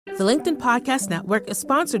The LinkedIn Podcast Network is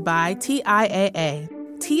sponsored by TIAA.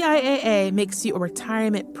 TIAA makes you a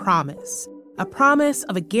retirement promise, a promise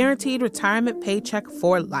of a guaranteed retirement paycheck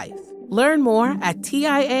for life. Learn more at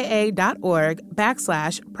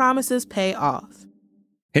TIAA.org/promises pay off.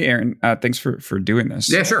 Hey, Aaron, thanks for doing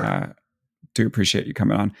this. Yeah, sure. Do appreciate you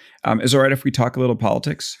coming on. Is it all right if we talk a little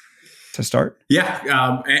politics to start? Yeah,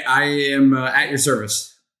 I am at your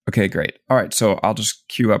service. Okay, great. All right, so I'll just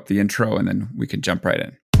cue up the intro and then we can jump right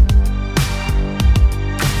in.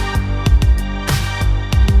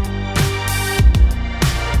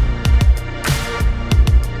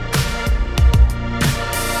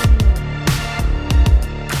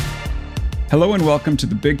 Hello and welcome to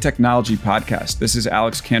the Big Technology Podcast. This is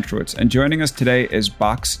Alex Kantrowitz, and joining us today is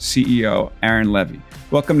Box CEO Aaron Levie.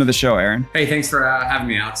 Welcome to the show, Aaron. Hey, thanks for having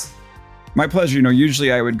me, Alex. My pleasure.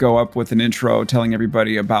 Usually I would go up with an intro telling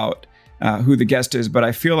everybody about who the guest is, but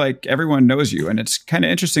I feel like everyone knows you, and it's kind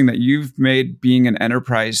of interesting that you've made being an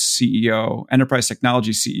enterprise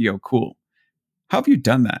technology CEO cool. How have you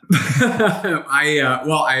done that?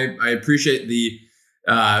 I appreciate the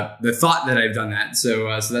thought that I've done that. So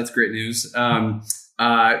that's great news. I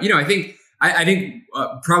think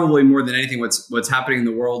probably more than anything, what's happening in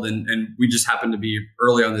the world, and we just happen to be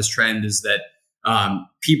early on this trend, is that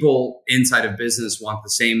people inside of business want the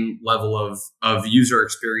same level of user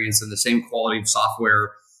experience and the same quality of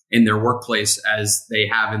software in their workplace as they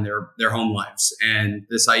have in their home lives. And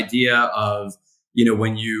this idea of,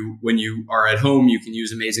 when you are at home, you can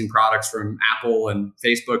use amazing products from Apple and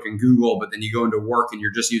Facebook and Google, but then you go into work and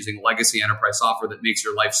you're just using legacy enterprise software that makes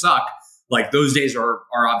your life suck. Like, those days are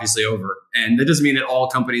obviously over. And that doesn't mean that all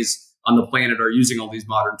companies on the planet are using all these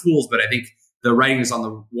modern tools, but I think the writing is on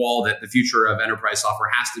the wall that the future of enterprise software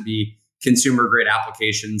has to be consumer grade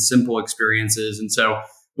applications, simple experiences. And so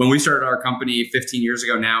when we started our company 15 years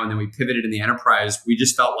ago now, and then we pivoted in the enterprise, we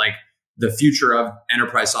just felt like the future of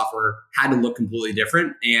enterprise software had to look completely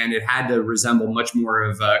different, and it had to resemble much more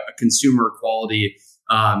of a consumer quality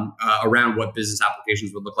around what business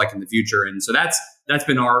applications would look like in the future. And so that's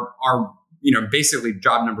been our basically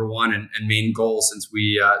job number one and main goal since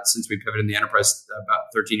we pivoted in the enterprise about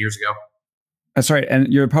 13 years ago. That's right. And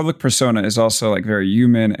your public persona is also like very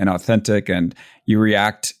human and authentic, and you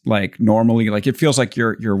react like normally. Like, it feels like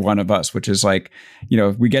you're one of us, which is like,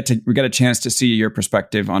 we get a chance to see your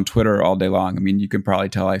perspective on Twitter all day long. I mean, you can probably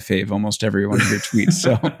tell I fave almost every one of your tweets.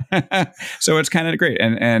 So it's kind of great.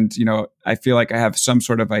 And I feel like I have some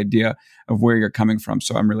sort of idea of where you're coming from.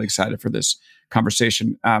 So I'm really excited for this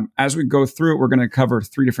conversation. As we go through it, we're going to cover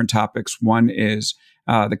three different topics. One is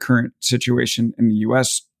the current situation in the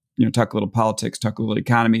US, talk a little politics, talk a little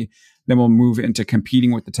economy. Then we'll move into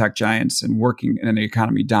competing with the tech giants and working in an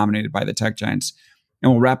economy dominated by the tech giants.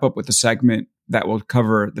 And we'll wrap up with a segment that will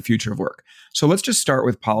cover the future of work. So let's just start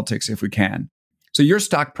with politics if we can. So your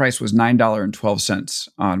stock price was $9.12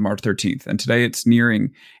 on March 13th, and today it's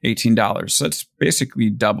nearing $18. So that's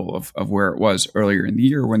basically double of where it was earlier in the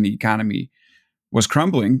year when the economy was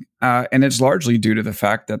crumbling. And it's largely due to the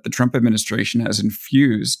fact that the Trump administration has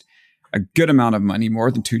infused a good amount of money,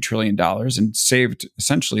 more than $2 trillion, and saved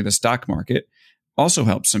essentially the stock market. Also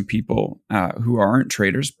helped some people who aren't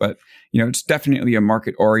traders, but it's definitely a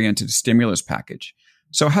market-oriented stimulus package.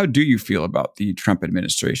 So how do you feel about the Trump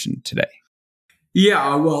administration today?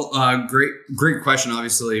 Yeah, great question.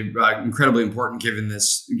 Obviously, incredibly important given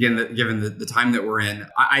the time that we're in.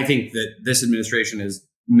 I think that this administration has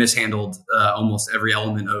mishandled almost every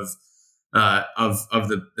element of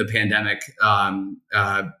the pandemic,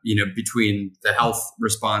 between the health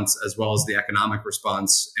response as well as the economic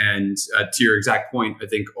response. And to your exact point, I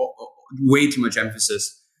think way too much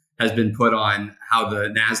emphasis has been put on how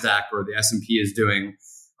the NASDAQ or the S&P is doing,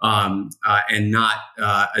 and not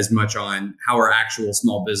as much on how our actual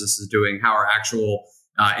small businesses doing, how our actual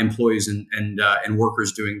employees and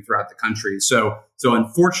workers doing throughout the country. So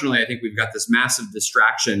unfortunately, I think we've got this massive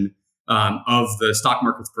distraction of the stock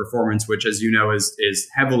market's performance, which, as you know, is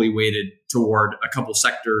heavily weighted toward a couple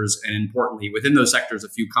sectors, and importantly, within those sectors, a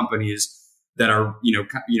few companies that are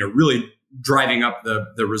really driving up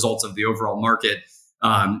the results of the overall market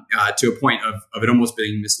to a point of it almost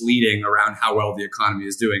being misleading around how well the economy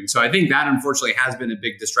is doing. So I think that unfortunately has been a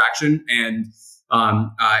big distraction, and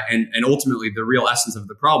ultimately the real essence of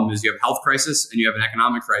the problem is you have a health crisis and you have an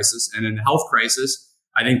economic crisis. And in the health crisis,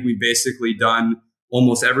 I think we've basically done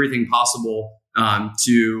almost everything possible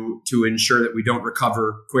to ensure that we don't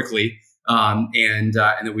recover quickly, and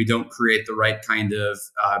that we don't create the right kind of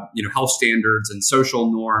health standards and social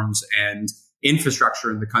norms and infrastructure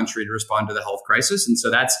in the country to respond to the health crisis. And so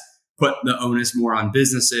that's put the onus more on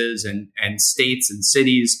businesses and states and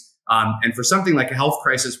cities And for something like a health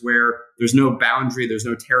crisis where there's no boundary, there's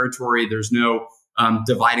no territory, there's no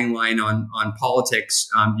dividing line on politics,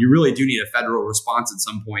 you really do need a federal response at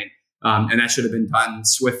some point. And that should have been done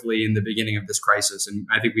swiftly in the beginning of this crisis. And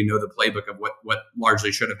I think we know the playbook of what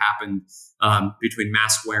largely should have happened between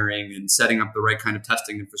mask wearing and setting up the right kind of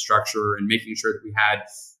testing infrastructure and making sure that we had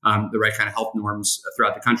the right kind of health norms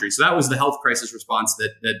throughout the country. So that was the health crisis response that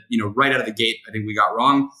right out of the gate, I think we got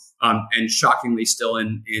wrong. And shockingly, still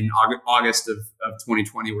in August of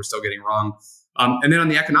 2020, we're still getting wrong. And then on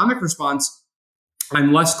the economic response,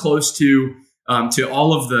 I'm less close to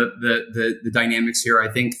all of the dynamics here. I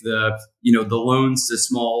think the loans to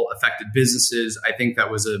small affected businesses, I think that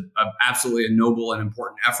was absolutely a noble and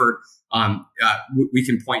important effort. We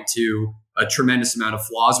can point to a tremendous amount of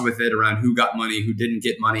flaws with it around who got money, who didn't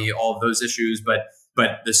get money, all of those issues. But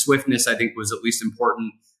the swiftness, I think, was at least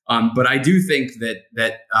important. But I do think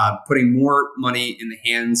that putting more money in the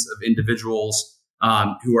hands of individuals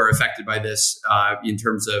who are affected by this, in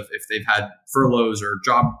terms of if they've had furloughs or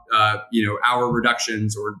job, hour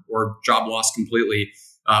reductions or job loss completely,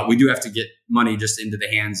 we do have to get money just into the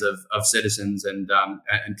hands of citizens and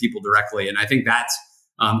people directly. And I think that's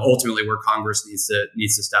ultimately where Congress needs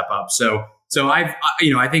to step up. So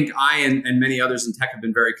I think I and many others in tech have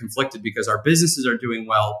been very conflicted because our businesses are doing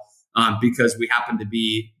well, because we happen to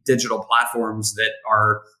be digital platforms that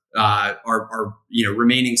are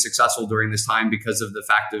remaining successful during this time because of the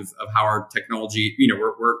fact of how our technology,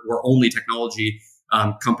 we're only technology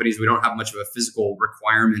companies. We don't have much of a physical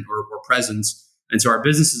requirement or presence. And so our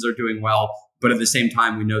businesses are doing well. But at the same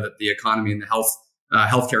time, we know that the economy and the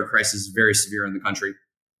healthcare crisis is very severe in the country.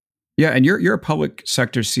 Yeah. And you're a public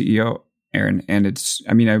sector CEO, Aaron, and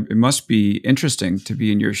it must be interesting to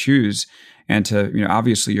be in your shoes and to,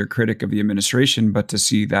 obviously you're a critic of the administration, but to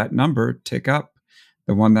see that number tick up,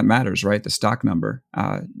 the one that matters, right? The stock number,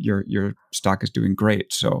 your stock is doing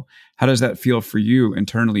great. So how does that feel for you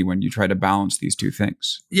internally when you try to balance these two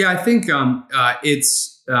things? Yeah, I think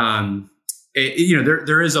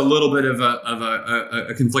there is a little bit of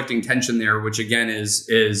a conflicting tension there, which again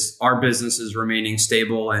is our business is remaining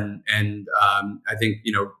stable and I think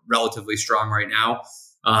relatively strong right now,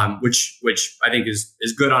 which I think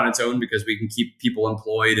is good on its own because we can keep people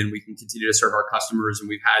employed and we can continue to serve our customers, and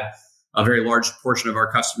we've had a very large portion of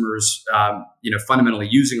our customers, fundamentally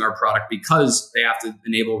using our product because they have to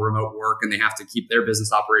enable remote work and they have to keep their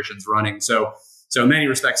business operations running. So in many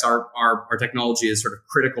respects, our technology is sort of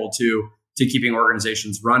critical to keeping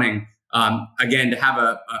organizations running. Again, to have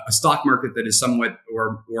a stock market that is somewhat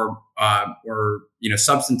or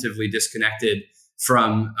substantively disconnected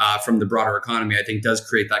from the broader economy, I think does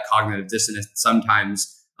create that cognitive dissonance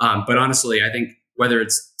sometimes. But honestly, I think whether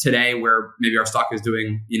it's today where maybe our stock is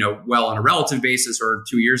doing well on a relative basis, or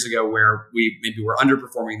 2 years ago where we maybe were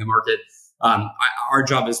underperforming the market, our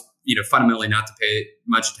job is fundamentally not to pay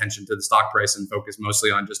much attention to the stock price and focus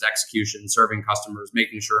mostly on just execution, serving customers,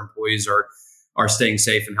 making sure employees are staying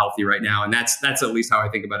safe and healthy right now. And that's at least how I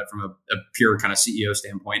think about it from a pure kind of CEO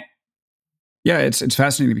standpoint. Yeah, it's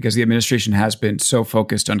fascinating because the administration has been so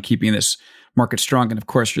focused on keeping this market strong. And of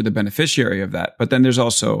course, you're the beneficiary of that. But then there's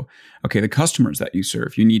also, the customers that you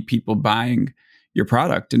serve. You need people buying your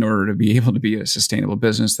product in order to be able to be a sustainable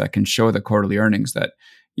business that can show the quarterly earnings that,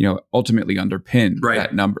 ultimately underpin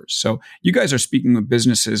that numbers. So you guys are speaking with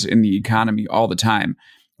businesses in the economy all the time.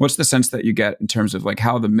 What's the sense that you get in terms of like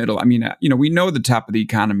how the middle, we know the top of the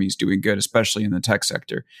economy is doing good, especially in the tech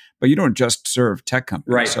sector, but you don't just serve tech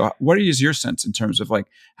companies. Right. So what is your sense in terms of like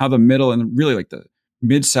how the middle and really like the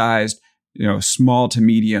mid-sized, small to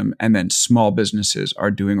medium and then small businesses are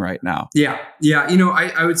doing right now? Yeah.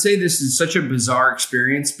 I would say this is such a bizarre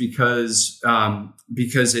experience because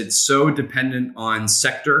it's so dependent on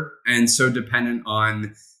sector and so dependent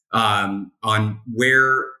on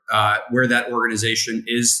where that organization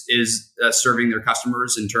is serving their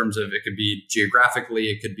customers in terms of, it could be geographically,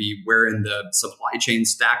 it could be where in the supply chain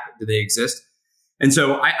stack do they exist. And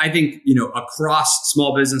so I think, across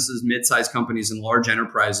small businesses, mid-sized companies and large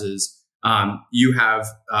enterprises, you have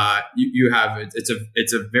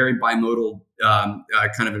it's a very bimodal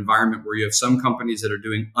kind of environment where you have some companies that are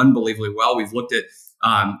doing unbelievably well. We've looked at,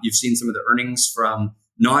 you've seen some of the earnings from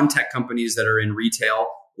non-tech companies that are in retail,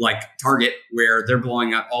 like Target, where they're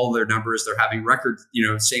blowing out all of their numbers. They're having record,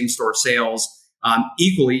 same store sales.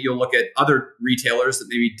 Equally, you'll look at other retailers that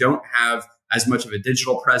maybe don't have as much of a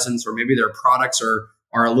digital presence, or maybe their products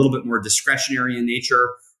are a little bit more discretionary in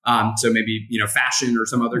nature. So maybe, fashion or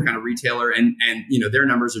some other kind of retailer, and their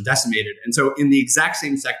numbers are decimated. And so in the exact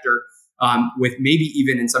same sector, with maybe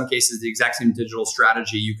even in some cases the exact same digital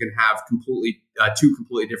strategy, you can have two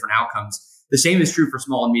completely different outcomes. The same is true for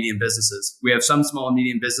small and medium businesses. We have some small and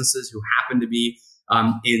medium businesses who happen to be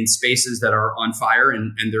in spaces that are on fire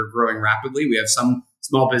and they're growing rapidly. We have some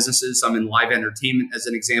small businesses, some in live entertainment as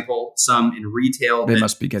an example, some in retail. They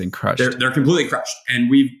must be getting crushed. They're completely crushed. And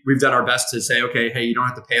we've done our best to say, okay, hey, you don't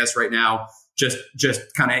have to pay us right now. Just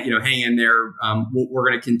kind of, hang in there. We're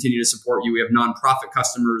going to continue to support you. We have nonprofit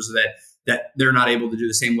customers that they're not able to do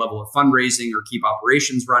the same level of fundraising or keep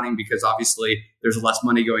operations running because obviously there's less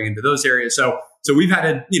money going into those areas. So we've had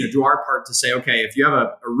to, do our part to say, okay, if you have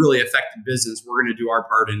a really effective business, we're going to do our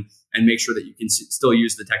part and make sure that you can still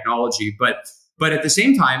use the technology. But at the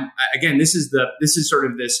same time, again, this is sort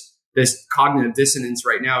of this cognitive dissonance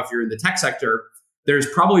right now. If you're in the tech sector, there's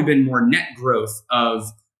probably been more net growth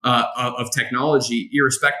of technology,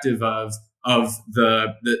 irrespective of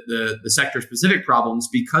the sector specific problems,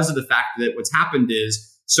 because of the fact that what's happened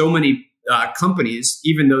is so many companies,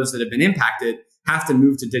 even those that have been impacted, have to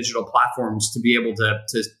move to digital platforms to be able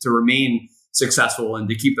to remain successful and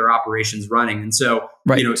to keep their operations running. And so,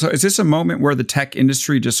 right. So is this a moment where the tech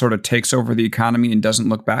industry just sort of takes over the economy and doesn't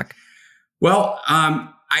look back? Well,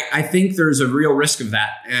 I think there's a real risk of that.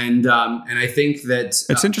 And I think that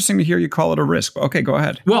it's interesting to hear you call it a risk. Okay, go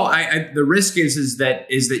ahead. Well, the risk is that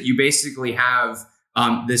you basically have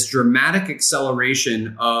this dramatic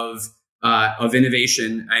acceleration of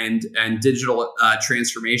innovation and digital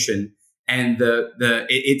transformation. And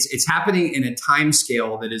it's happening in a time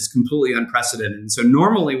scale that is completely unprecedented. And so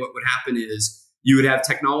normally what would happen is you would have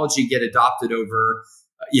technology get adopted over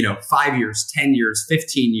 5 years, 10 years,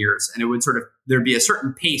 15 years, and it would there'd be a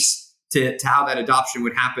certain pace to how that adoption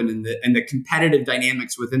would happen and the competitive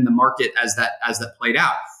dynamics within the market as that played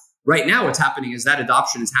out. Right now, what's happening is that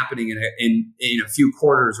adoption is happening in a few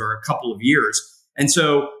quarters or a couple of years. And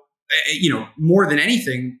so, more than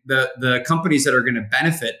anything, the companies that are going to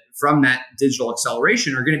benefit from that digital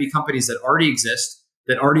acceleration are going to be companies that already exist,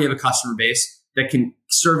 that already have a customer base, that can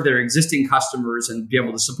serve their existing customers and be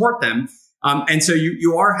able to support them. And so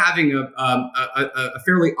you are having a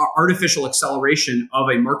fairly artificial acceleration of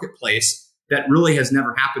a marketplace that really has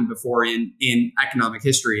never happened before in economic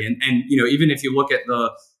history. And even if you look at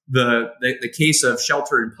the case of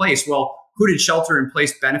shelter in place, well, who did shelter in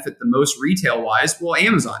place benefit the most retail wise? Well,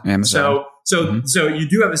 Amazon. So you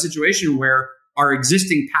do have a situation where our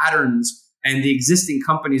existing patterns and the existing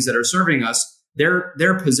companies that are serving us,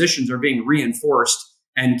 their positions are being reinforced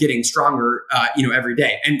and getting stronger, every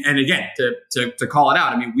day. And again, to call it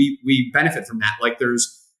out, I mean, we benefit from that. Like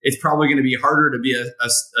it's probably going to be harder to be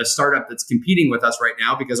a startup that's competing with us right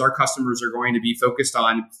now because our customers are going to be focused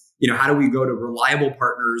on, how do we go to reliable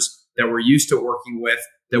partners that we're used to working with,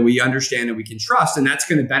 that we understand and we can trust. And that's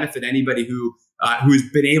going to benefit anybody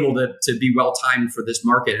who's been able to be well timed for this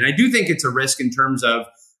market. And I do think it's a risk in terms of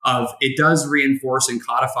it does reinforce and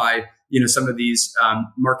codify some of these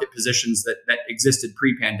market positions that existed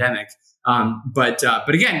pre-pandemic. But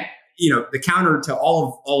again, the counter to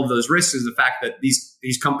all of those risks is the fact that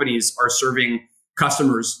these companies are serving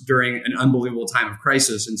customers during an unbelievable time of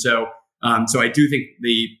crisis. And so I do think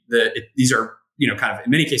these are kind of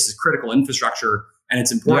in many cases critical infrastructure, and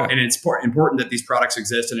it's important. Yeah. And it's important that these products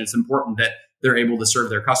exist, and it's important that they're able to serve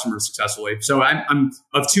their customers successfully. So I'm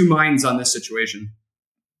of two minds on this situation.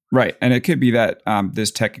 Right. And it could be that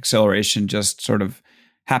this tech acceleration just sort of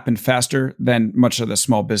happened faster than much of the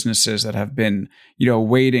small businesses that have been,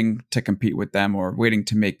 waiting to compete with them or waiting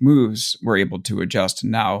to make moves were able to adjust.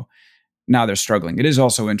 And now they're struggling. It is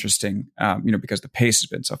also interesting, because the pace has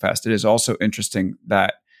been so fast. It is also interesting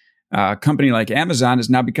that a company like Amazon has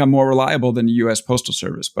now become more reliable than the U.S. Postal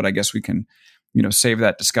Service. But I guess we can, save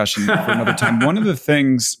that discussion for another time. One of the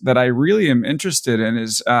things that I really am interested in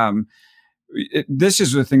is this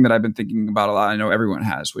is the thing that I've been thinking about a lot. I know everyone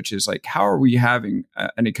has, which is like, how are we having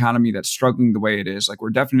an economy that's struggling the way it is? Like,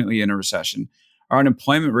 we're definitely in a recession. Our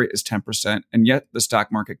unemployment rate is 10%, and yet the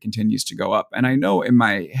stock market continues to go up. And I know in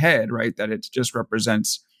my head, right, that it just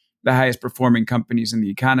represents the highest performing companies in the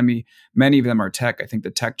economy. Many of them are tech. I think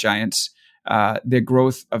the tech giants, the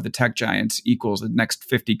growth of the tech giants equals the next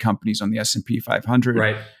 50 companies on the S&P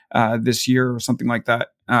 500 this year or something like that.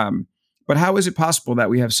 But how is it possible that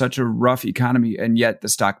we have such a rough economy and yet the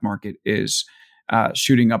stock market is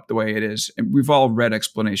shooting up the way it is? And we've all read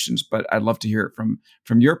explanations, but I'd love to hear it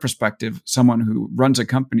from your perspective, someone who runs a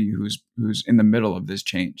company who's in the middle of this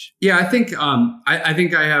change. Yeah, I think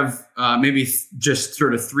I have maybe just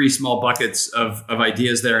sort of three small buckets of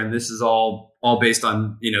ideas there, and this is all based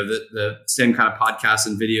on the same kind of podcasts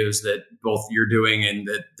and videos that both you're doing and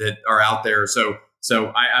that are out there. So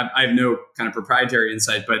I have no kind of proprietary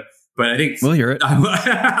insight, but but I think we'll hear it.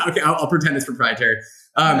 Okay, I'll pretend it's proprietary.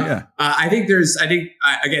 I think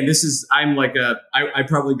again, I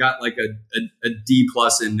probably got like a D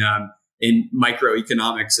plus in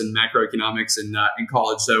microeconomics and macroeconomics in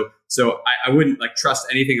college. So I wouldn't like trust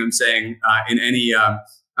anything I'm saying in any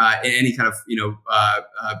kind of you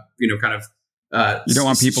don't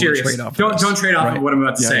want people serious. to trade off. Don't trade off of what I'm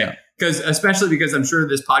about to say. Yeah. Especially because I'm sure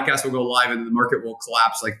this podcast will go live and the market will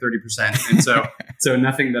collapse like 30%. And so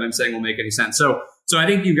nothing that I'm saying will make any sense. So I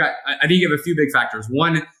think you have a few big factors.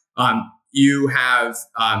 One, you have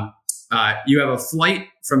a flight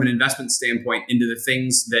from an investment standpoint into the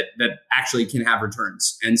things that actually can have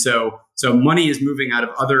returns. And so money is moving out of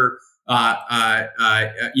other,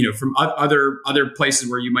 from other places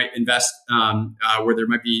where you might invest, where there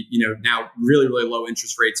might be, now really, really low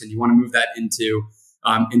interest rates, and you want to move that into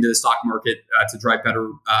the stock market to drive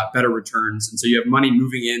better returns. And so you have money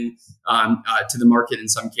moving in to the market in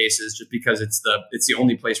some cases, just because it's the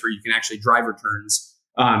only place where you can actually drive returns.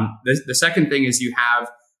 The second thing is you have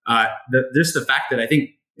the fact that I think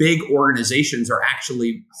big organizations are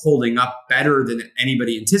actually holding up better than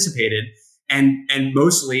anybody anticipated. And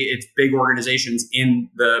mostly it's big organizations in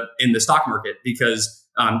the stock market, because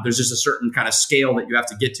there's just a certain kind of scale that you have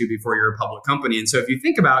to get to before you're a public company. And so if you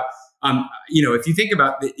think about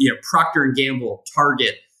Procter and Gamble,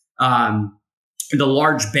 Target, the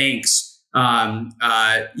large banks,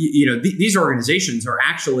 these organizations are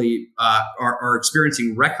actually are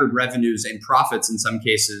experiencing record revenues and profits in some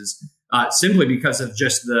cases, simply because of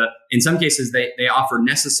just in some cases they offer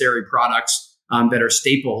necessary products that are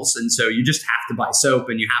staples, and so you just have to buy soap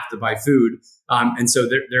and you have to buy food, and so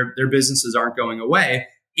their businesses aren't going away,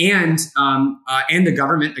 and the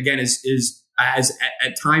government again has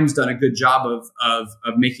at times done a good job of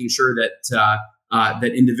making sure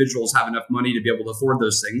that individuals have enough money to be able to afford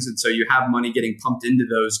those things, and so you have money getting pumped into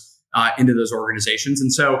those organizations,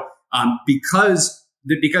 and so because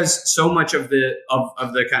so much of the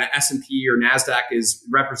kind of S&P or NASDAQ is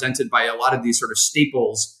represented by a lot of these sort of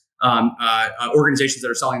staples. Organizations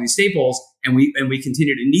that are selling these staples, and we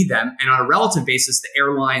continue to need them. And on a relative basis, the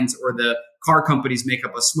airlines or the car companies make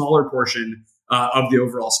up a smaller portion of the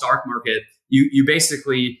overall stock market. You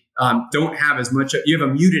basically don't have as much. You have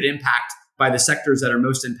a muted impact by the sectors that are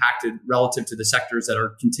most impacted relative to the sectors that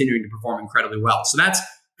are continuing to perform incredibly well. So that's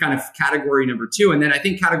kind of category number 2. And then I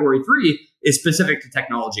think category 3 is specific to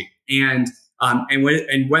technology, and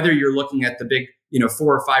whether you're looking at the big 4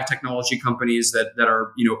 or 5 technology companies that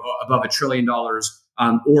are, above $1 trillion, or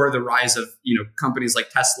the rise of, companies like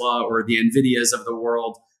Tesla or the NVIDIAs of the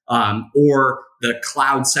world, or the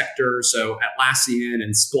cloud sector. So Atlassian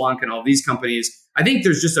and Splunk and all these companies. I think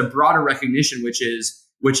there's just a broader recognition, which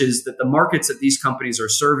is that the markets that these companies are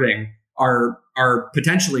serving are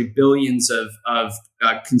potentially billions of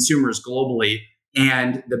consumers globally.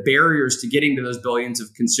 And the barriers to getting to those billions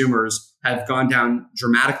of consumers have gone down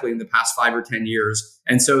dramatically in the past 5 or 10 years.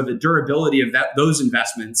 And so the durability of those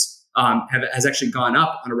investments has actually gone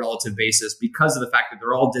up on a relative basis because of the fact that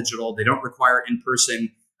they're all digital. They don't require in-person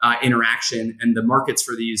interaction, and the markets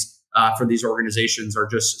for these organizations are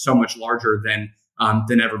just so much larger than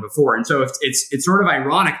ever before. And so it's sort of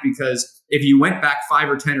ironic, because if you went back 5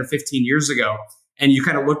 or 10 or 15 years ago and you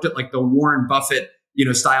kind of looked at like the Warren Buffett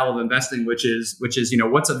style of investing, which is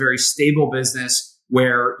what's a very stable business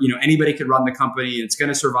where anybody could run the company and it's going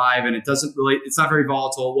to survive, and it's not very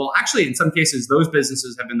volatile. Well, actually, in some cases, those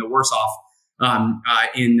businesses have been the worse off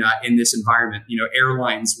in this environment.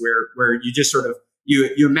 Airlines where you just sort of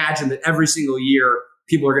you imagine that every single year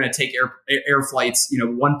people are going to take air flights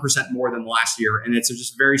 1% more than last year, and it's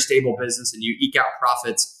just a very stable business, and you eke out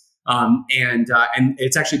profits. And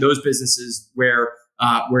it's actually those businesses where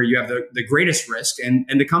you have the greatest risk, and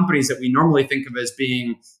the companies that we normally think of as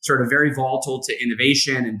being sort of very volatile to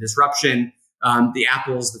innovation and disruption, the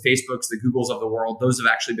Apples, the Facebooks, the Googles of the world, those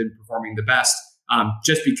have actually been performing the best,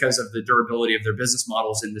 just because of the durability of their business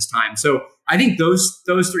models in this time. So I think those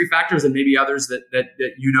 3 factors, and maybe others that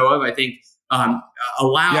of, I think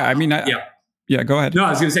allow. Yeah, I mean, yeah, go ahead. No, I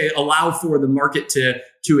was going to say allow for the market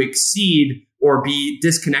to exceed or be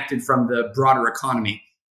disconnected from the broader economy.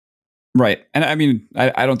 Right. And I mean,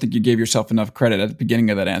 I don't think you gave yourself enough credit at the beginning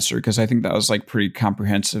of that answer, because I think that was like pretty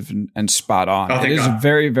comprehensive and spot on. It is a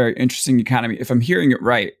very, very interesting economy. If I'm hearing it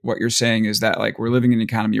right, what you're saying is that like we're living in an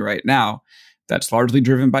economy right now that's largely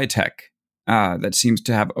driven by tech, that seems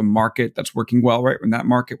to have a market that's working well, right? When that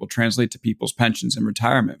market will translate to people's pensions and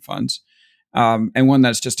retirement funds, and one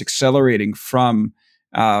that's just accelerating from,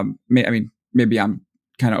 maybe I'm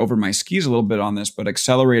kind of over my skis a little bit on this, but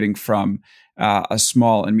accelerating from a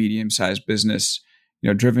small and medium-sized business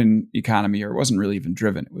driven economy, or it wasn't really even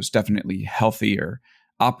driven. It was definitely healthier,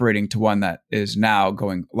 operating to one that is now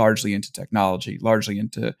going largely into technology, largely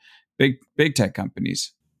into big tech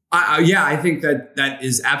companies. I think that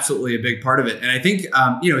is absolutely a big part of it. And I think,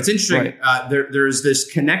 it's interesting. Right. There's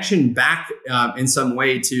this connection back in some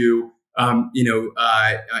way to,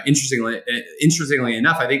 interestingly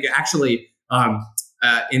enough, I think actually,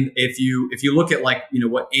 if you look at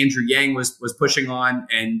what Andrew Yang was pushing on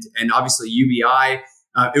and obviously UBI,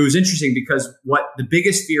 it was interesting because what the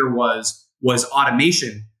biggest fear was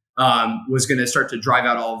automation. Was going to start to drive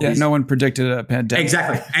out all of these. No one predicted a pandemic.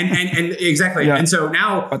 Exactly. And exactly. Yeah. And so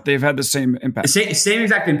now, but they've had the same impact, same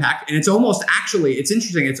exact impact. And it's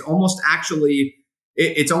interesting. It's almost actually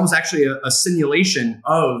a simulation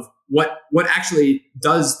of what actually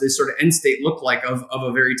does this sort of end state look like of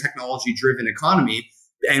a very technology driven economy.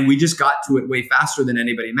 And we just got to it way faster than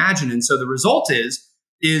anybody imagined. And so the result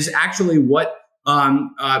is actually what,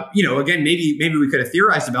 again, maybe we could have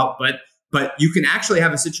theorized about, but you can actually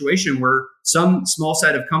have a situation where some small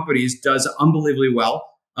set of companies does unbelievably well.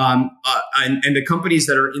 And the companies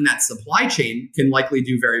that are in that supply chain can likely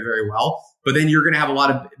do very, very well. But then you're going to have a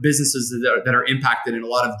lot of businesses that are impacted and a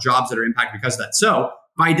lot of jobs that are impacted because of that. So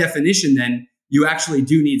by definition, then you actually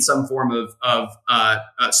do need some form of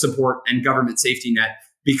support and government safety net,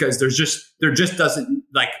 because the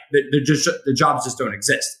jobs just don't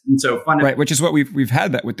exist. And so right, which is what we've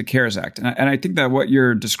had that with the CARES Act. And I think that what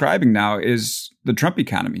you're describing now is the Trump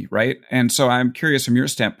economy, right? And so I'm curious from your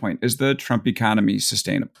standpoint, is the Trump economy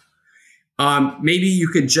sustainable? Maybe you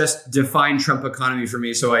could just define Trump economy for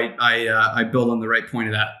me so I build on the right point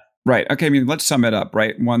of that. Right. Okay. I mean, let's sum it up,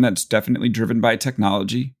 right? One that's definitely driven by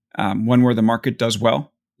technology, one where the market does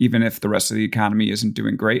well, even if the rest of the economy isn't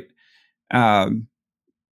doing great.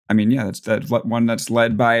 That's that one that's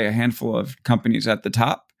led by a handful of companies at the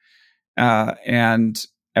top, and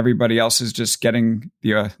everybody else is just getting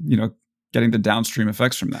the downstream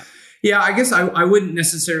effects from that. Yeah, I guess I wouldn't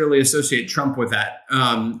necessarily associate Trump with that.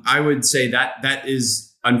 I would say that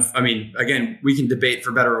is, again, we can debate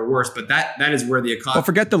for better or worse, but that is where the economy. Well,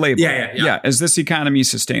 forget the label. Yeah. Is this economy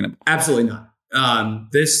sustainable? Absolutely not.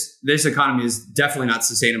 This economy is definitely not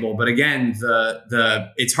sustainable. But again,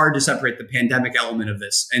 it's hard to separate the pandemic element of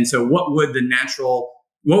this. And so what would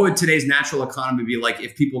today's natural economy be like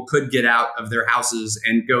if people could get out of their houses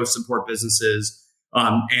and go support businesses?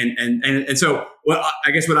 And so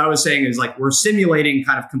I guess what I was saying is we're simulating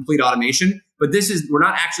kind of complete automation, but we're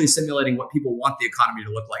not actually simulating what people want the economy to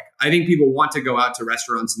look like. I think people want to go out to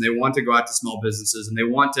restaurants and they want to go out to small businesses and they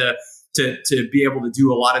want to be able to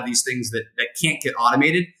do a lot of these things that can't get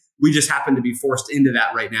automated. We just happen to be forced into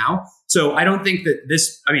that right now. So I don't think that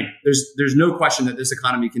there's no question that this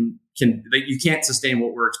economy that you can't sustain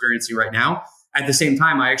what we're experiencing right now. At the same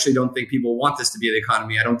time, I actually don't think people want this to be the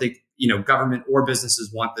economy. I don't think, government or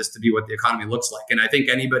businesses want this to be what the economy looks like. And I think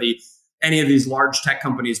any of these large tech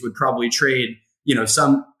companies would probably trade,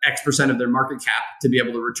 some X% of their market cap to be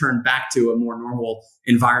able to return back to a more normal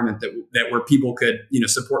environment that where people could,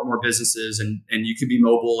 support more businesses and you could be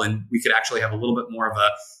mobile and we could actually have a little bit more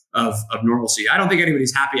of normalcy. I don't think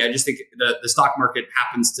anybody's happy. I just think the stock market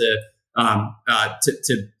happens to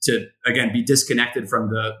again be disconnected from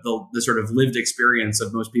the sort of lived experience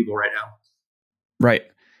of most people right now. Right.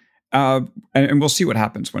 And we'll see what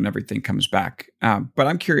happens when everything comes back. But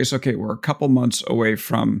I'm curious, okay, we're a couple months away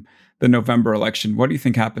from the November election. What do you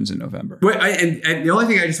think happens in November? And the only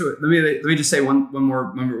thing let me just say one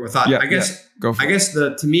more thought. Yeah, go for it. I guess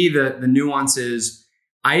to me, the nuance is,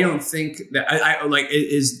 I don't think that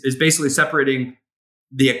is basically separating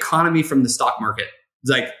the economy from the stock market.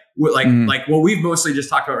 Like what we've mostly just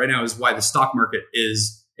talked about right now is why the stock market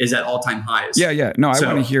is at all-time highs. Yeah. No, I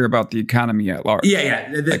want to hear about the economy at large.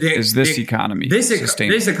 Yeah. Is this economy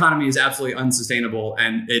sustainable? This economy is absolutely unsustainable,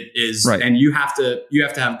 and it is. Right. And you have to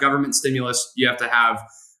have government stimulus. You have to have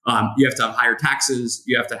higher taxes.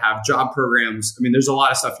 You have to have job programs. I mean, there's a lot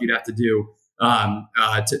of stuff you'd have to do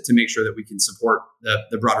to make sure that we can support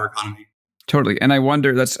the broader economy. Totally. And I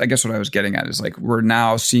wonder, I guess what I was getting at is we're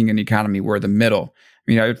now seeing an economy where the middle.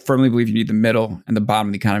 I firmly believe you need the middle and the bottom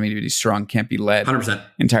of the economy to be strong, can't be led 100%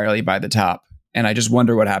 entirely by the top. And I just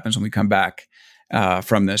wonder what happens when we come back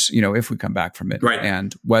from this, if we come back from it, right,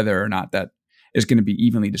 and whether or not that is going to be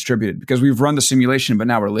evenly distributed, because we've run the simulation, but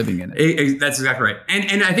now we're living in it. That's exactly right.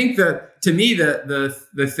 And I think to me,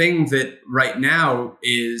 the thing that right now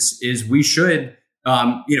is we should,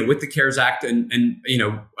 with the CARES Act and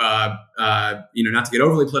not to get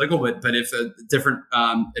overly political, but if a different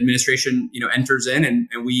administration enters in and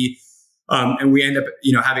we end up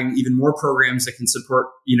having even more programs that can support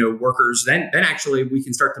workers, then actually we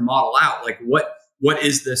can start to model out what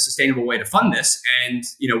is the sustainable way to fund this? And,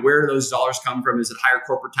 where do those dollars come from? Is it higher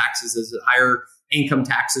corporate taxes? Is it higher income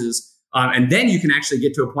taxes? And then you can actually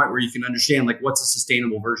get to a point where you can understand like what's a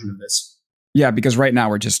sustainable version of this. Yeah, because right now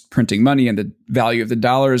we're just printing money and the value of the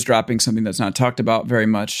dollar is dropping, something that's not talked about very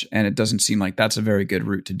much. And it doesn't seem like that's a very good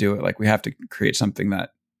route to do it. Like we have to create something that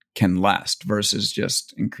can last versus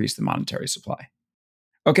just increase the monetary supply.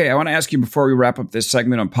 Okay, I want to ask you before we wrap up this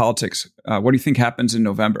segment on politics, what do you think happens in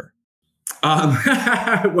November?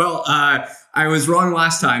 Well, I was wrong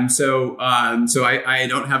last time, so I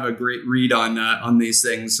don't have a great read on these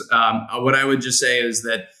things. What I would just say is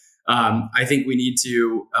that I think we need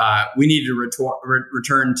to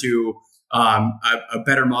return to a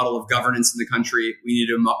better model of governance in the country. We need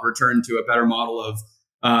to return to a better model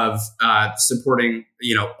of supporting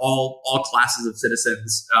all classes of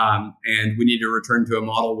citizens, and we need to return to a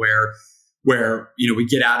model where we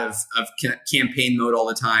get out of campaign mode all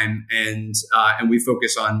the time and we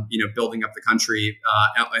focus on building up the country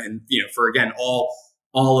and for again all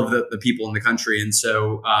of the people in the country. And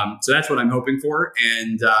so that's what I'm hoping for.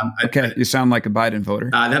 And you sound like a Biden voter.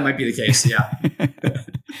 That might be the case. Yeah.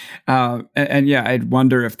 And yeah, I'd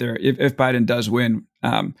wonder if Biden does win,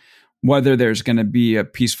 whether there's going to be a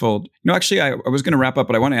peaceful. Actually, I was going to wrap up,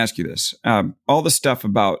 but I want to ask you this: all the stuff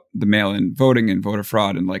about the mail-in voting and voter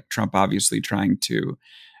fraud, and like Trump obviously trying to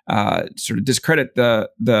sort of discredit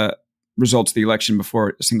the results of the election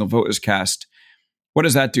before a single vote is cast. What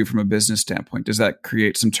does that do from a business standpoint? Does that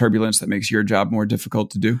create some turbulence that makes your job more difficult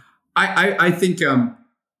to do? I think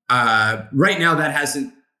right now that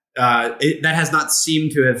hasn't. That has not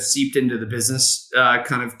seemed to have seeped into the business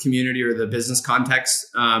kind of community or the business context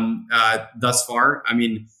thus far. I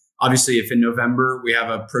mean, obviously, if in November we have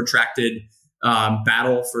a protracted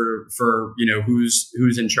battle for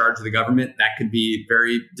who's in charge of the government, that could be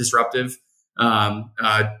very disruptive.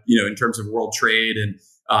 In terms of world trade and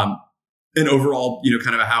overall,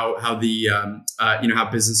 kind of how the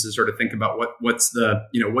how businesses sort of think about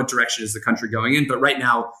what direction is the country going in. But right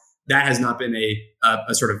now, that has not been a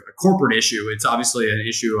sort of a corporate issue. It's obviously an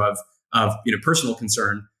issue of personal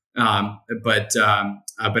concern, but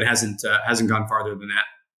it hasn't gone farther than that.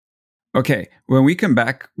 Okay, when we come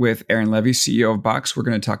back with Aaron Levie, CEO of Box, we're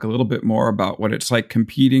going to talk a little bit more about what it's like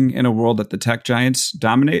competing in a world that the tech giants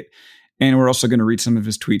dominate, and we're also going to read some of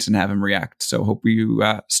his tweets and have him react. So hope you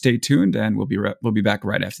stay tuned, and we'll be back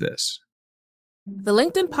right after this. The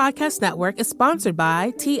LinkedIn Podcast Network is sponsored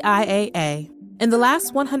by TIAA. In the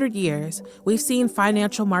last 100 years, we've seen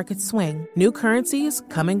financial markets swing, new currencies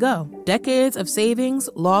come and go, decades of savings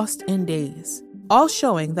lost in days, all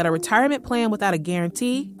showing that a retirement plan without a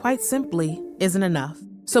guarantee, quite simply, isn't enough.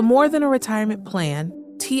 So more than a retirement plan,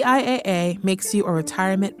 TIAA makes you a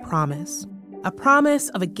retirement promise. A promise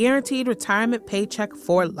of a guaranteed retirement paycheck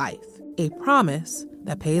for life. A promise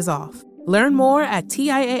that pays off. Learn more at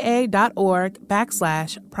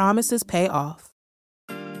TIAA.org/promisespayoff.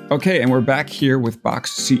 Okay, and we're back here with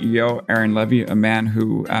Box CEO Aaron Levie, a man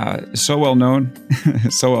who is so well known,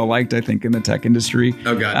 so well liked, I think, in the tech industry.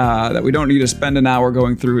 Oh, God. That we don't need to spend an hour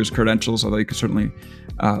going through his credentials, although you can certainly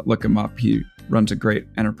look him up. He runs a great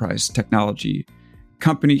enterprise technology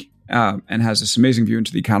company and has this amazing view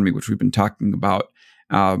into the economy, which we've been talking about.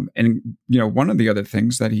 And one of the other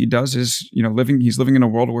things that he does is, he's living in a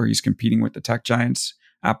world where he's competing with the tech giants,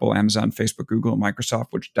 Apple, Amazon, Facebook, Google, and Microsoft,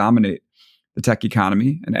 which dominate the tech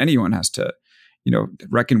economy, and anyone has to,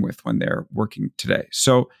 reckon with when they're working today.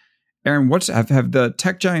 So, Aaron, have the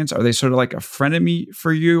tech giants, are they sort of like a frenemy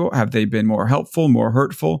for you? Have they been more helpful, more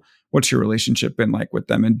hurtful? What's your relationship been like with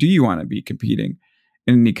them? And do you want to be competing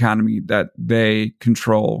in an economy that they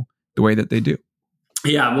control the way that they do?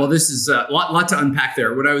 Yeah, well, this is a lot to unpack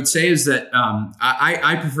there. What I would say is that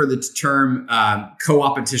I prefer the term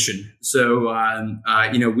co-opetition. So,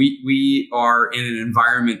 we are in an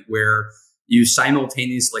environment where you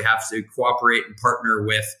simultaneously have to cooperate and partner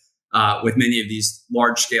with many of these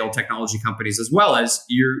large-scale technology companies, as well as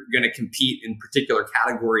you're going to compete in particular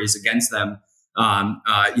categories against them,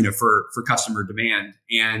 for customer demand.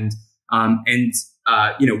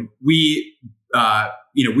 We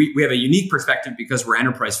have a unique perspective because we're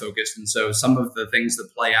enterprise focused, and so some of the things that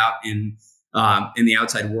play out in the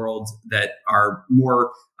outside world that are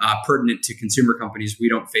more pertinent to consumer companies we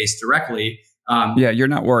don't face directly. You're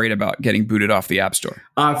not worried about getting booted off the App Store.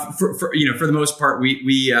 For the most part,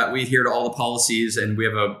 we adhere to all the policies, and we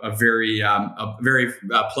have a very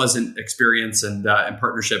pleasant experience and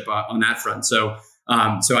partnership on that front. So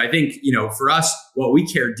I think for us, what we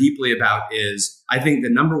care deeply about is, I think the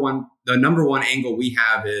number one angle we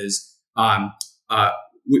have is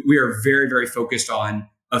we are very, very focused on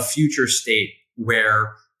a future state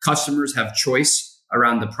where customers have choice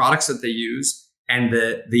around the products that they use and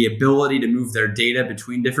the ability to move their data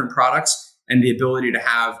between different products and the ability to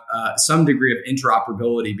have some degree of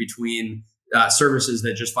interoperability between services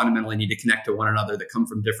that just fundamentally need to connect to one another that come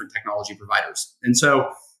from different technology providers. And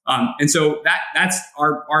so that's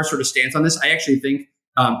our sort of stance on this. I actually think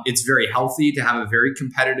it's very healthy to have a very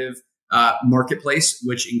competitive marketplace,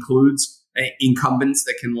 which includes incumbents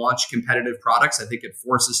that can launch competitive products. I think it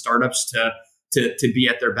forces startups to be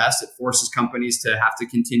at their best. It forces companies to have to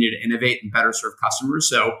continue to innovate and better serve customers.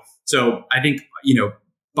 So I think,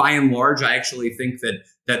 by and large, I actually think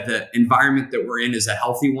that the environment that we're in is a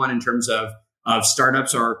healthy one in terms of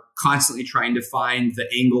startups are constantly trying to find the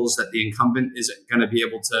angles that the incumbent isn't going to be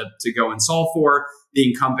able to go and solve for. The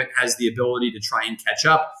incumbent has the ability to try and catch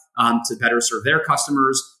up to better serve their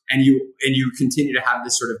customers. And you continue to have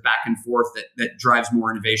this sort of back and forth that drives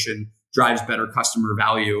more innovation, drives better customer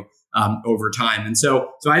value over time. And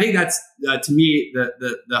so I think that's, to me,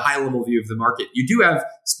 the high level view of the market. You do have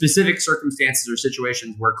specific circumstances or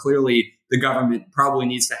situations where clearly the government probably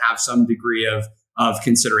needs to have some degree of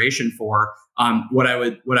consideration for. What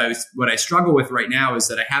I struggle with right now is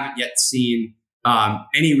that I haven't yet seen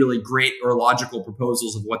any really great or logical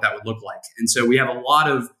proposals of what that would look like. And so we have a lot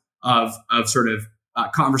of sort of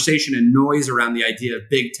conversation and noise around the idea of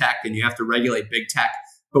big tech, and you have to regulate big tech.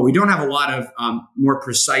 But we don't have a lot of more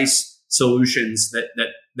precise solutions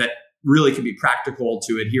that really can be practical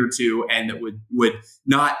to adhere to, and that would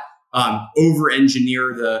not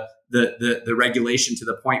over-engineer the regulation to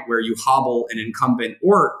the point where you hobble an incumbent,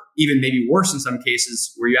 or even maybe worse in some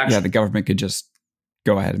cases where you actually the government could just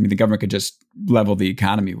go ahead. I mean, the government could just level the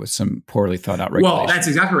economy with some poorly thought out regulation. Well, that's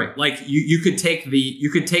exactly right. Like you could take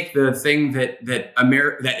the thing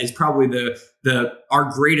that is probably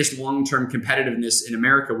our greatest long-term competitiveness in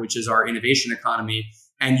America, which is our innovation economy,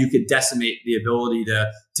 and you could decimate the ability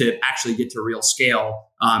to actually get to real scale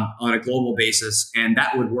on a global basis, and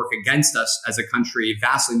that would work against us as a country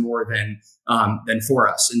vastly more than for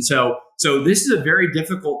us. And so this is a very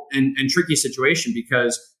difficult and tricky situation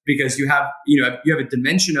because you have a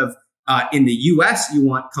dimension of in the US, you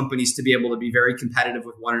want companies to be able to be very competitive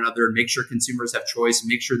with one another and make sure consumers have choice and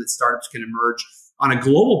make sure that startups can emerge. On a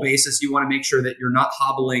global basis, you want to make sure that you're not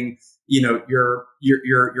hobbling your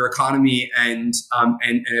economy and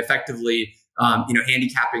effectively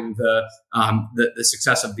handicapping the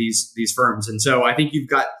success of these firms. And so I think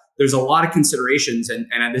there's a lot of considerations,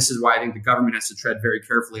 and this is why I think the government has to tread very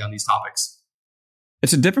carefully on these topics.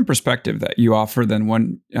 It's a different perspective that you offer than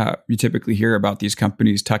one you typically hear about these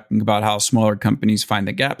companies talking about how smaller companies find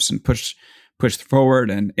the gaps and push forward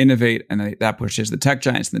and innovate, and that pushes the tech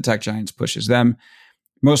giants, and the tech giants pushes them.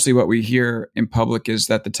 Mostly what we hear in public is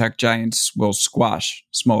that the tech giants will squash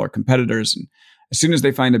smaller competitors, and as soon as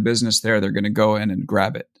they find a business there, they're going to go in and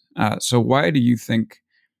grab it. So why do you think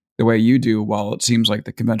the way you do, while it seems like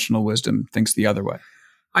the conventional wisdom thinks the other way?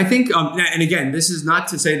 I think, and again, this is not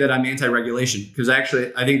to say that I'm anti-regulation, because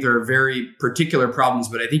actually I think there are very particular problems,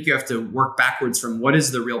 but I think you have to work backwards from what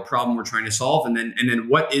is the real problem we're trying to solve, and then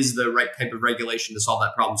what is the right type of regulation to solve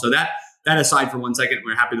that problem. So that aside for 1 second,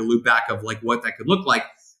 we're happy to loop back of like what that could look like.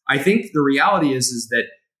 I think the reality is that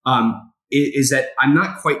I'm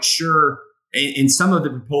not quite sure in some of the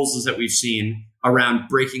proposals that we've seen around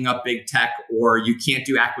breaking up big tech, or you can't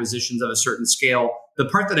do acquisitions of a certain scale. The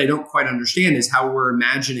part that I don't quite understand is how we're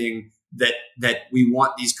imagining that we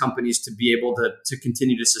want these companies to be able to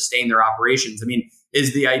continue to sustain their operations. I mean,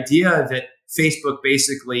 is the idea that Facebook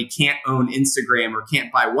basically can't own Instagram or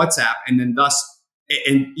can't buy WhatsApp, and then thus,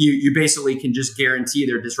 and you basically can just guarantee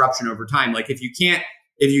their disruption over time? Like if you can't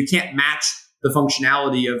match the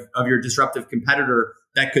functionality of your disruptive competitor,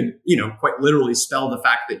 that could, quite literally spell the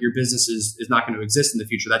fact that your business is not going to exist in the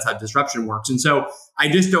future. That's how disruption works. And so I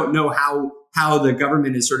just don't know how the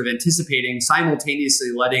government is sort of anticipating simultaneously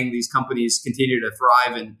letting these companies continue to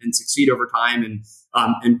thrive and succeed over time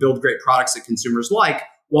and build great products that consumers like,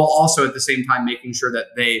 while also at the same time making sure that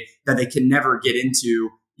they can never get into,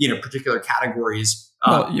 particular categories.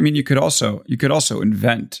 Well, I mean, you could also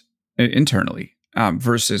invent internally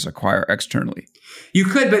versus acquire externally. You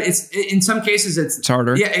could, but it's in some cases it's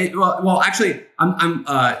harder. Yeah. Well, actually,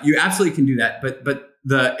 you absolutely can do that,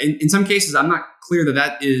 but in some cases, I'm not clear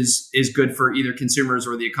that is good for either consumers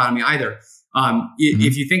or the economy either.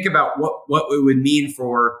 If you think about what it would mean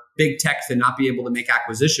for big tech to not be able to make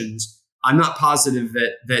acquisitions, I'm not positive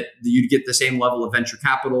that you'd get the same level of venture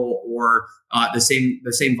capital or the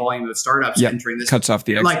same volume of startups entering this. Cuts off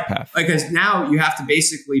the exit path. Because now you have to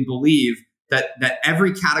basically believe that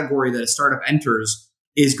every category that a startup enters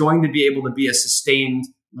is going to be able to be a sustained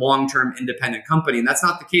long-term independent company. And that's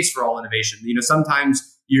not the case for all innovation.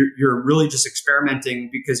 Sometimes you're really just experimenting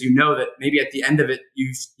because you know that maybe at the end of it,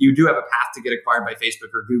 you do have a path to get acquired by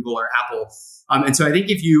Facebook or Google or Apple. And so I think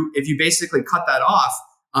if you basically cut that off,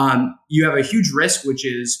 you have a huge risk, which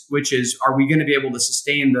is, are we going to be able to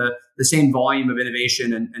sustain the same volume of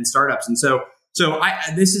innovation and startups? And so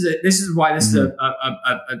this is why this is a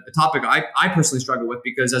topic I personally struggle with,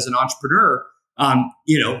 because as an entrepreneur,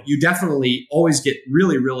 you definitely always get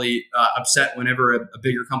really, really upset whenever a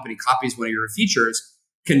bigger company copies one of your features.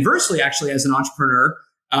 Conversely, actually, as an entrepreneur,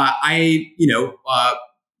 I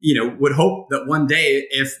would hope that one day,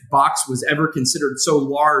 if Box was ever considered so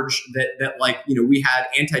large that we had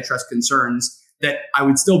antitrust concerns, that I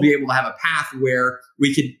would still be able to have a path where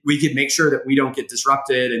we could make sure that we don't get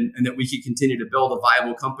disrupted and that we could continue to build a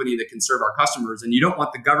viable company that can serve our customers. And you don't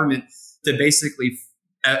want the government to basically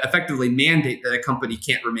effectively mandate that a company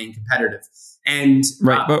can't remain competitive. And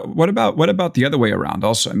right, but what about the other way around?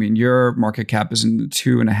 Also, I mean, your market cap is in the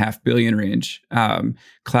 $2.5 billion range.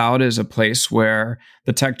 Cloud is a place where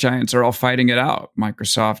the tech giants are all fighting it out.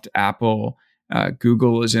 Microsoft, Apple,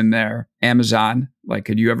 Google is in there. Amazon. Like,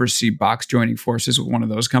 could you ever see Box joining forces with one of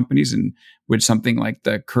those companies, and would something like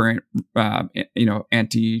the current,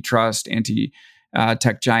 antitrust,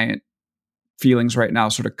 tech giant feelings right now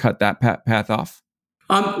sort of cut that path off?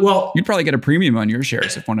 Well, you'd probably get a premium on your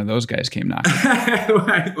shares if one of those guys came knocking.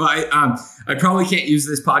 I probably can't use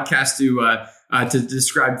this podcast to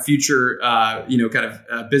describe future,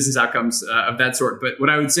 business outcomes of that sort. But what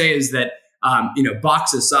I would say is that,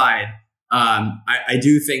 Box aside, I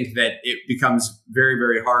do think that it becomes very,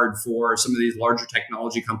 very hard for some of these larger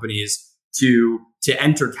technology companies to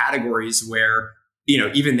enter categories where,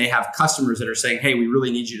 even they have customers that are saying, hey, we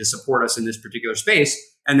really need you to support us in this particular space.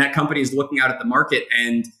 And that company is looking out at the market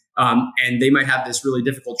and they might have this really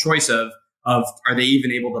difficult choice of are they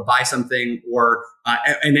even able to buy something, or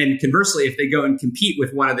and then conversely, if they go and compete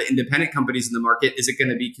with one of the independent companies in the market, is it going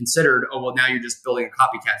to be considered, oh, well, now you're just building a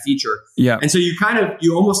copycat feature? Yeah. And so you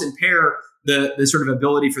almost impair the sort of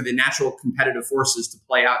ability for the natural competitive forces to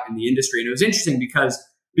play out in the industry. And it was interesting because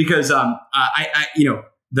I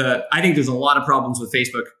think there's a lot of problems with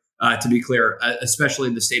Facebook, to be clear,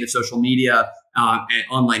 especially the state of social media, and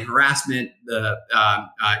online harassment,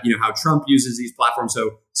 how Trump uses these platforms.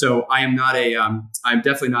 So I'm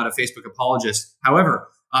definitely not a Facebook apologist. However,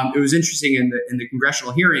 it was interesting in the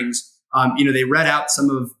congressional hearings, they read out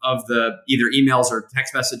some of the either emails or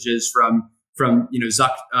text messages from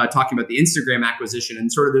Zuck talking about the Instagram acquisition,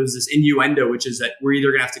 and sort of there was this innuendo, which is that we're either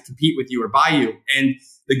going to have to compete with you or buy you. And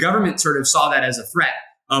the government sort of saw that as a threat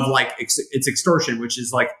of it's extortion, which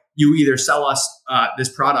is like, you either sell us this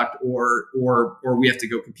product or we have to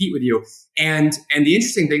go compete with you. And the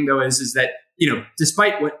interesting thing though is that,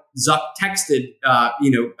 despite what Zuck texted,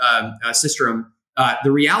 Systerum,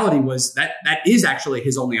 the reality was that is actually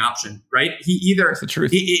his only option, right? He either, that's the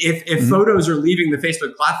truth. If photos are leaving the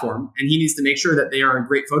Facebook platform and he needs to make sure that they are a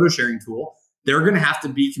great photo sharing tool, they're going to have to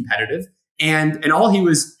be competitive. And all he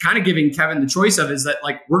was kind of giving Kevin the choice of is that,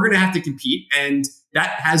 like, we're going to have to compete, and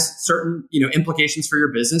that has certain, implications for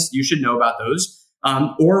your business. You should know about those.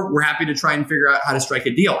 Or we're happy to try and figure out how to strike a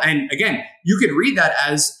deal. And again, you could read that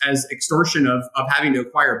as extortion of having to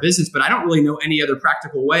acquire a business, but I don't really know any other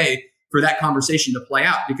practical way for that conversation to play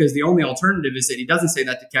out, because the only alternative is that he doesn't say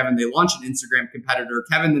that to Kevin. They launch an Instagram competitor.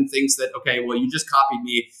 Kevin then thinks that, okay, well, you just copied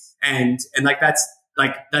me. And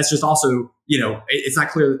that's just also, it's not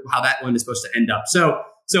clear how that one is supposed to end up. So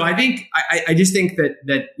I think, I just think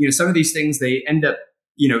that, some of these things, they end up,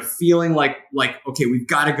 feeling like, okay, we've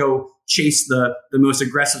got to go chase the most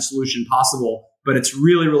aggressive solution possible. But it's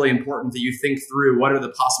really, really important that you think through what are the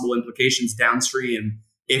possible implications downstream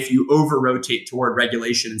if you over-rotate toward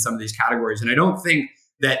regulation in some of these categories. And I don't think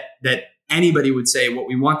that anybody would say what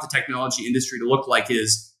we want the technology industry to look like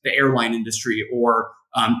is the airline industry or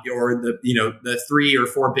the 3 or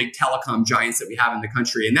 4 big telecom giants that we have in the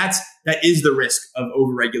country. And that is the risk of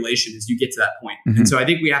over-regulation as you get to that point. Mm-hmm. And so I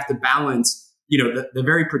think we have to balance, the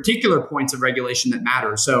very particular points of regulation that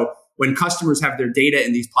matter. So when customers have their data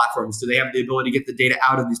in these platforms, do they have the ability to get the data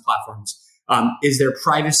out of these platforms? Is their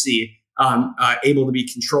privacy able to be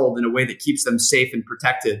controlled in a way that keeps them safe and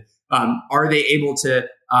protected? Are they able to,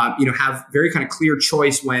 have very kind of clear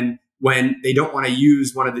choice when they don't want to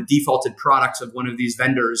use one of the defaulted products of one of these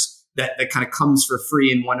vendors that kind of comes for free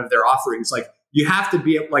in one of their offerings? Like, you have to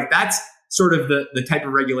be like, that's sort of the type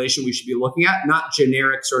of regulation we should be looking at, not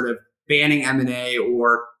generic sort of banning M&A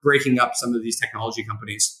or breaking up some of these technology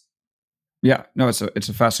companies. Yeah, no, it's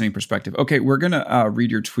a fascinating perspective. Okay, we're going to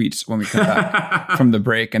read your tweets when we come back from the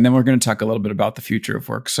break, and then we're going to talk a little bit about the future of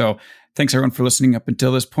work. So thanks everyone for listening up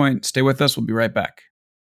until this point. Stay with us. We'll be right back.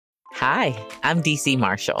 Hi, I'm DC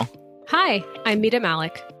Marshall. Hi, I'm Mita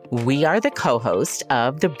Malik. We are the co-host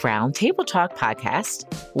of the Brown Table Talk podcast,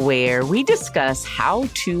 where we discuss how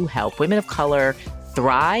to help women of color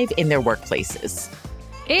thrive in their workplaces.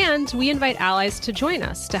 And we invite allies to join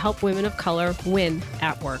us to help women of color win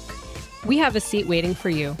at work. We have a seat waiting for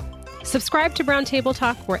you. Subscribe to Brown Table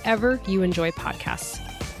Talk wherever you enjoy podcasts.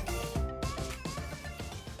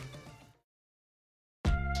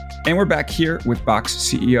 And we're back here with Box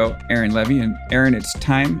CEO Aaron Levie. And Aaron, it's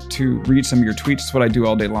time to read some of your tweets. It's what I do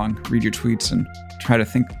all day long, read your tweets and try to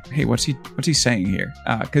think, hey, what's he saying here?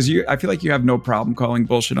 Because I feel like you have no problem calling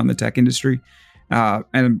bullshit on the tech industry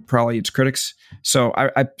and probably its critics. So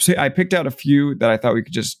I picked out a few that I thought we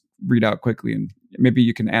could just read out quickly, and maybe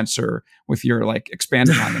you can answer with your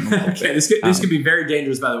expanding on them a little okay, bit. this could be very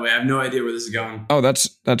dangerous, by the way. I have no idea where this is going. Oh,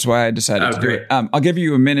 that's why I decided to do it. I'll give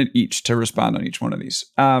you a minute each to respond on each one of these.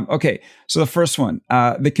 Okay, so the first one,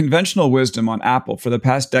 the conventional wisdom on Apple for the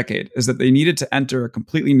past decade is that they needed to enter a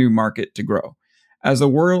completely new market to grow. As the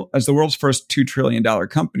world's first $2 trillion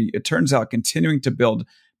company, it turns out continuing to build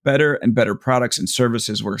better and better products and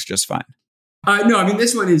services works just fine. No, I mean,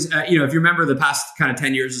 this one is, if you remember the past kind of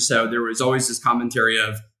 10 years or so, there was always this commentary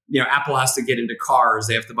of, Apple has to get into cars.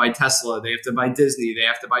 They have to buy Tesla. They have to buy Disney. They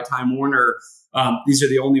have to buy Time Warner. These are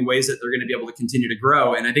the only ways that they're going to be able to continue to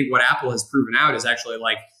grow. And I think what Apple has proven out is actually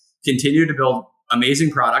continue to build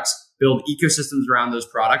amazing products, build ecosystems around those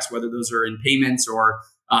products, whether those are in payments or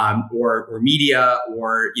media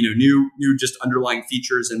or, new just underlying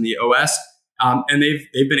features in the OS. And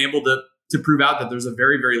they've been able to prove out that there's a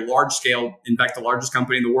very, very large scale, in fact, the largest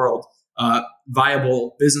company in the world,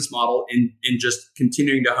 viable business model in just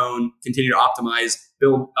continuing to hone, continue to optimize,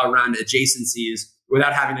 build around adjacencies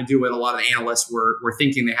without having to do what a lot of analysts were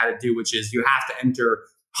thinking they had to do, which is you have to enter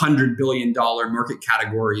 $100 billion market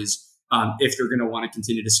categories if you're going to want to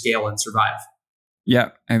continue to scale and survive.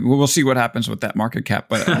 Yeah, and we'll see what happens with that market cap,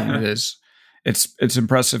 but I mean, it's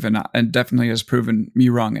impressive and definitely has proven me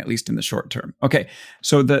wrong, at least in the short term. Okay,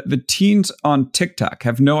 so the teens on TikTok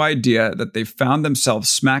have no idea that they've found themselves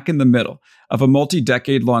smack in the middle of a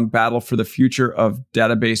multi-decade-long battle for the future of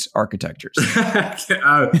database architectures.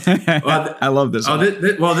 I love this.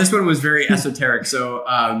 This one was very esoteric. So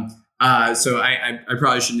I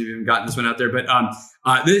probably shouldn't have even gotten this one out there. But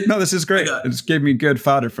no, this is great. It just gave me good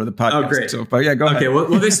fodder for the podcast. Oh, great. So, but yeah, go ahead. Okay, well,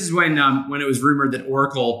 this is when it was rumored that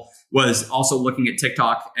Oracle was also looking at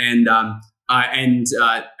TikTok, and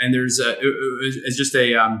there's it's just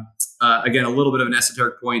again a little bit of an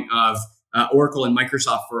esoteric point of Oracle and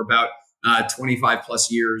Microsoft for about 25 plus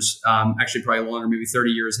years, actually probably longer, maybe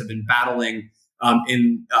 30 years, have been battling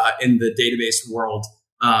in the database world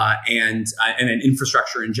and in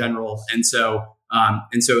infrastructure in general, and so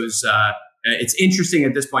it's interesting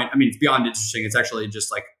at this point. I mean, it's beyond interesting. It's actually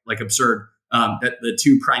just like absurd. That the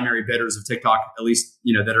two primary bidders of TikTok, at least,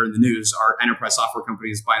 that are in the news, are enterprise software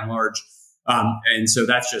companies by and large. And so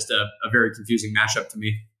that's just a very confusing mashup to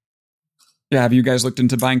me. Yeah. Have you guys looked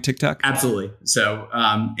into buying TikTok? Absolutely. So,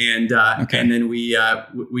 and then we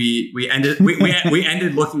ended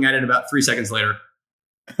looking at it about 3 seconds later.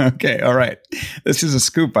 Okay. All right. This is a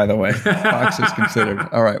scoop, by the way. Fox is considered.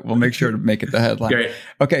 All right. We'll make sure to make it the headline. Great.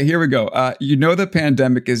 Okay. Here we go. The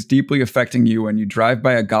pandemic is deeply affecting you when you drive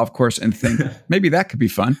by a golf course and think, maybe that could be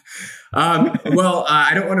fun.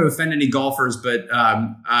 I don't want to offend any golfers, but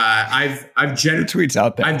I've tweets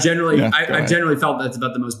out there. I've generally felt that's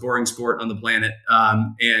about the most boring sport on the planet.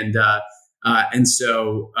 And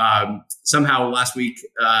so somehow last week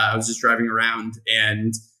I was just driving around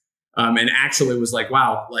and actually was like,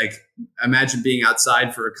 wow, imagine being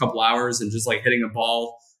outside for a couple hours and just hitting a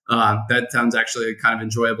ball. That sounds actually kind of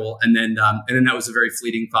enjoyable. And then that was a very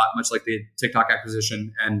fleeting thought, much like the TikTok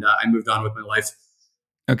acquisition. And I moved on with my life.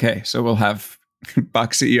 Okay. So we'll have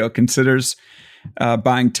Box CEO considers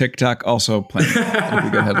buying TikTok, also playing. That'll be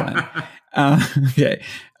a good headline. Okay.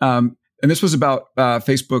 And this was about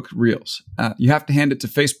Facebook Reels. You have to hand it to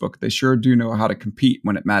Facebook. They sure do know how to compete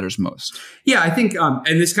when it matters most. Yeah, I think,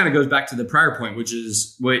 and this kind of goes back to the prior point, which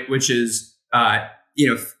is Facebook.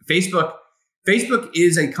 Facebook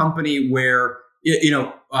is a company where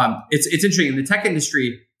it's interesting in the tech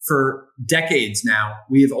industry. For decades now,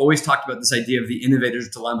 we have always talked about this idea of the innovator's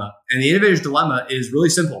dilemma, and the innovator's dilemma is really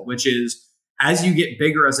simple, which is as you get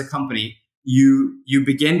bigger as a company, you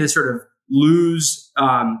begin to sort of lose,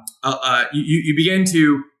 you begin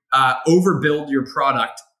to overbuild your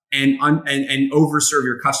product and overserve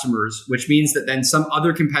your customers, which means that then some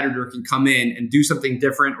other competitor can come in and do something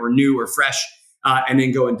different or new or fresh, and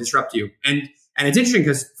then go and disrupt you. And it's interesting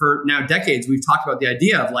because for now decades we've talked about the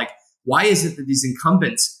idea of why is it that these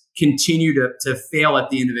incumbents continue to fail at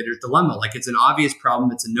the innovator's dilemma. Like, it's an obvious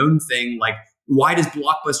problem. It's a known thing. Like, why does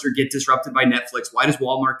Blockbuster get disrupted by Netflix? Why does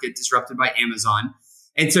Walmart get disrupted by Amazon?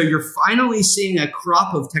 And so you're finally seeing a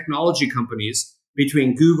crop of technology companies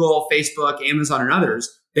between Google, Facebook, Amazon, and others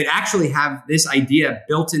that actually have this idea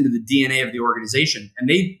built into the DNA of the organization. And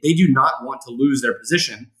they do not want to lose their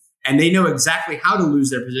position. And they know exactly how to lose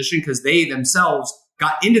their position because they themselves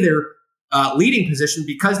got into their leading position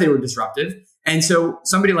because they were disruptive. And so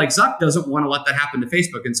somebody like Zuck doesn't want to let that happen to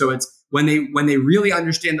Facebook. And so it's when they really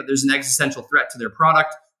understand that there's an existential threat to their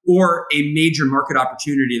product or a major market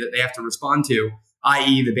opportunity that they have to respond to,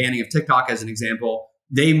 i.e. the banning of TikTok as an example,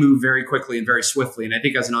 they move very quickly and very swiftly. And I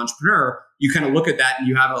think as an entrepreneur, you kind of look at that and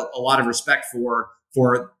you have a lot of respect for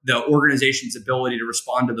the organization's ability to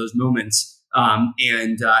respond to those moments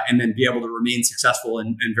and then be able to remain successful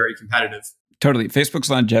and very competitive. Totally.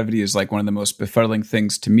 Facebook's longevity is like one of the most befuddling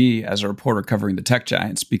things to me as a reporter covering the tech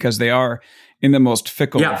giants, because they are in the most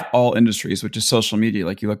fickle of all industries, which is social media.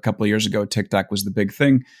 Like, you look a couple of years ago, TikTok was the big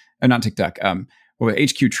thing. Not TikTok.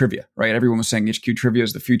 HQ Trivia, right? Everyone was saying HQ Trivia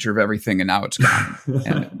is the future of everything, and now it's gone.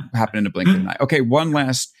 And it happened in a blink of an eye. Okay, one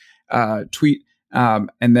last tweet,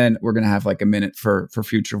 and then we're going to have like a minute for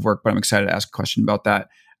future of work, but I'm excited to ask a question about that.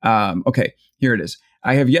 Okay, here it is.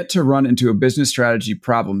 I have yet to run into a business strategy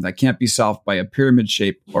problem that can't be solved by a pyramid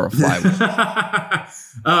shape or a flywheel.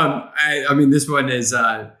 I mean, this one is,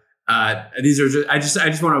 these are just, I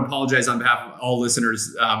just want to apologize on behalf of all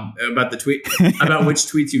listeners, about the tweet, about which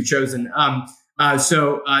tweets you've chosen.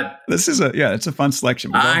 This is it's a fun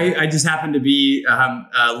selection. I just happened to be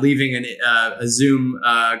leaving a Zoom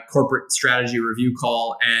corporate strategy review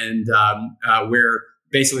call, and where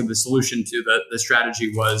basically the solution to the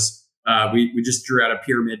strategy was we just drew out a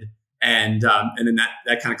pyramid, and then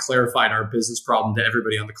that kind of clarified our business problem to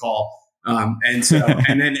everybody on the call. And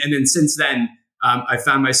then since then, I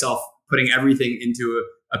found myself putting everything into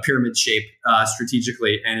a pyramid shape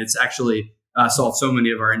strategically, and it's actually solved so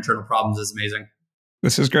many of our internal problems. Is amazing.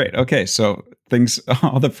 This is great. Okay, so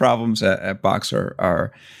all the problems at Box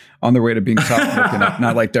are on their way to being solved.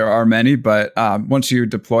 Not like there are many, but once you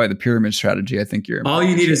deploy the pyramid strategy, I think you're all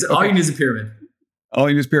you need is a pyramid. All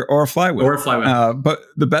you need is a pyramid or a flywheel. But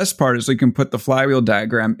the best part is you can put the flywheel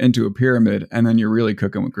diagram into a pyramid, and then you're really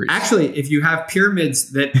cooking with grease. Actually, if you have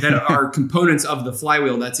pyramids that are components of the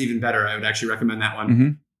flywheel, that's even better. I would actually recommend that one. Mm-hmm.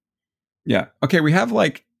 Yeah. Okay, we have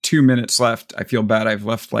like 2 minutes left. I feel bad. I've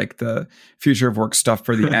left like the future of work stuff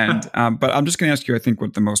for the end. But I'm just going to ask you, I think,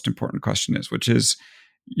 what the most important question is, which is,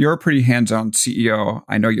 you're a pretty hands-on CEO.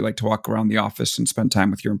 I know you like to walk around the office and spend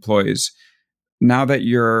time with your employees. Now that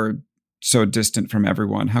you're so distant from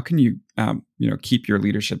everyone, how can you, keep your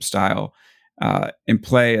leadership style in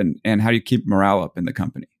play, and how do you keep morale up in the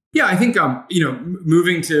company? Yeah, I think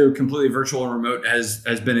moving to completely virtual and remote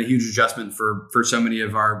has been a huge adjustment for so many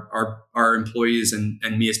of our employees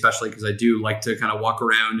and me especially, because I do like to kind of walk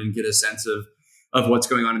around and get a sense of what's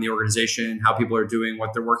going on in the organization, how people are doing,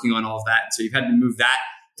 what they're working on, all of that. So you've had to move that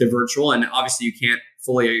to virtual, and obviously you can't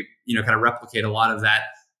fully kind of replicate a lot of that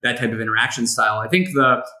type of interaction style. I think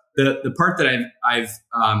the part that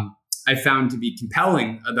I've found to be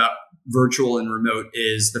compelling about virtual and remote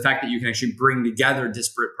is the fact that you can actually bring together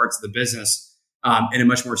disparate parts of the business in a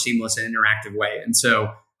much more seamless and interactive way. And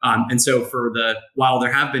so while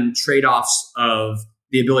there have been trade-offs of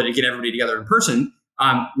the ability to get everybody together in person,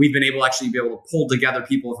 we've been able to pull together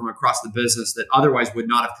people from across the business that otherwise would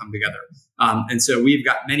not have come together. And so we've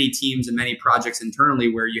got many teams and many projects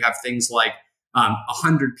internally where you have things like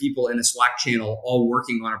 100 people in a Slack channel all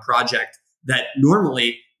working on a project that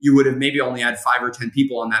normally you would have maybe only had 5 or 10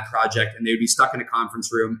 people on that project, and they would be stuck in a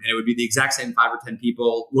conference room, and it would be the exact same 5 or 10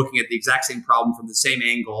 people looking at the exact same problem from the same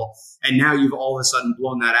angle. And now you've all of a sudden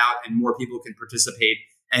blown that out, and more people can participate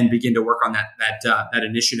and begin to work on that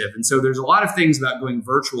initiative. And so there's a lot of things about going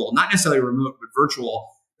virtual, not necessarily remote, but virtual,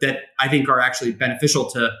 that I think are actually beneficial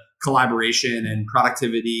to collaboration and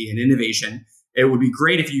productivity and innovation. It would be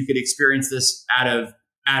great if you could experience this out of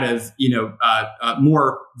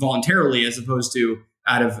more voluntarily as opposed to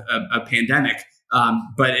out of a pandemic.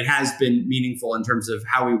 But it has been meaningful in terms of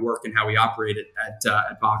how we work and how we operate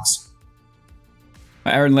at Box.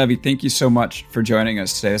 Aaron Levie, thank you so much for joining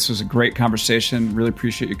us today. This was a great conversation. Really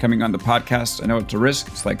appreciate you coming on the podcast. I know it's a risk.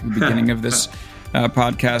 It's like the beginning of this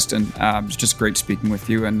podcast, and it's just great speaking with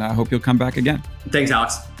you, and I hope you'll come back again. Thanks,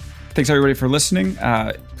 Alex. Thanks, everybody, for listening.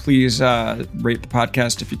 Please rate the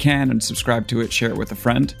podcast if you can, and subscribe to it, share it with a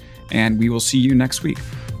friend, and we will see you next week.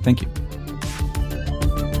 Thank you.